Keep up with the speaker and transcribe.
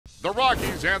The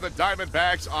Rockies and the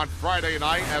Diamondbacks on Friday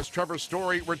night as Trevor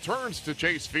Story returns to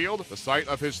Chase Field, the site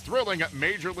of his thrilling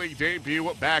Major League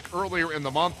debut back earlier in the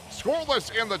month.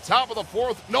 Scoreless in the top of the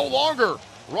fourth, no longer.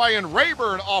 Ryan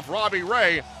Rayburn off Robbie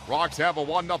Ray. Rocks have a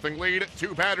 1-0 lead.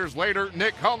 2 batters later,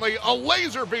 Nick Hundley, a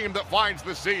laser beam that finds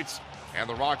the seats. And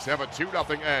the Rocks have a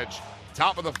 2-0 edge.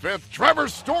 Top of the fifth, Trevor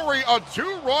Story, a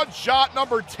 2-run shot,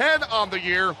 number 10 on the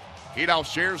year. He now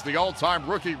shares the all-time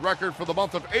rookie record for the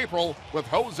month of April with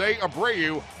Jose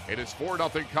Abreu. It is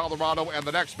 4-0 Colorado, and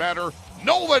the next batter,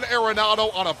 Nolan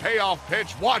Arenado on a payoff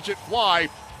pitch. Watch it fly.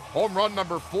 Home run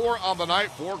number 4 on the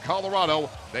night for Colorado.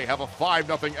 They have a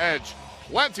 5-0 edge.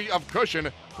 Plenty of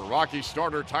cushion for Rockies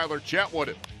starter Tyler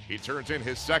Chatwood. He turns in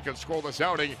his second scoreless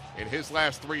outing in his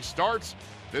last 3 starts.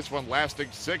 This one lasting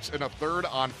 6 1/3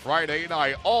 on Friday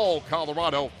night. All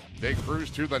Colorado. They cruise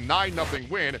to the 9-0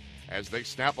 win as they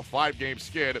snap a 5-game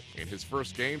skid in his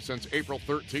first game since April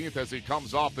 13th as he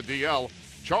comes off the DL.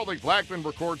 Charlie Blackmon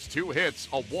records 2 hits,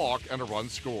 a walk, and a run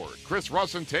scored. Chris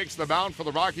Russin takes the mound for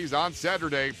the Rockies on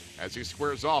Saturday as he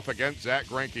squares off against Zach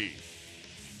Greinke.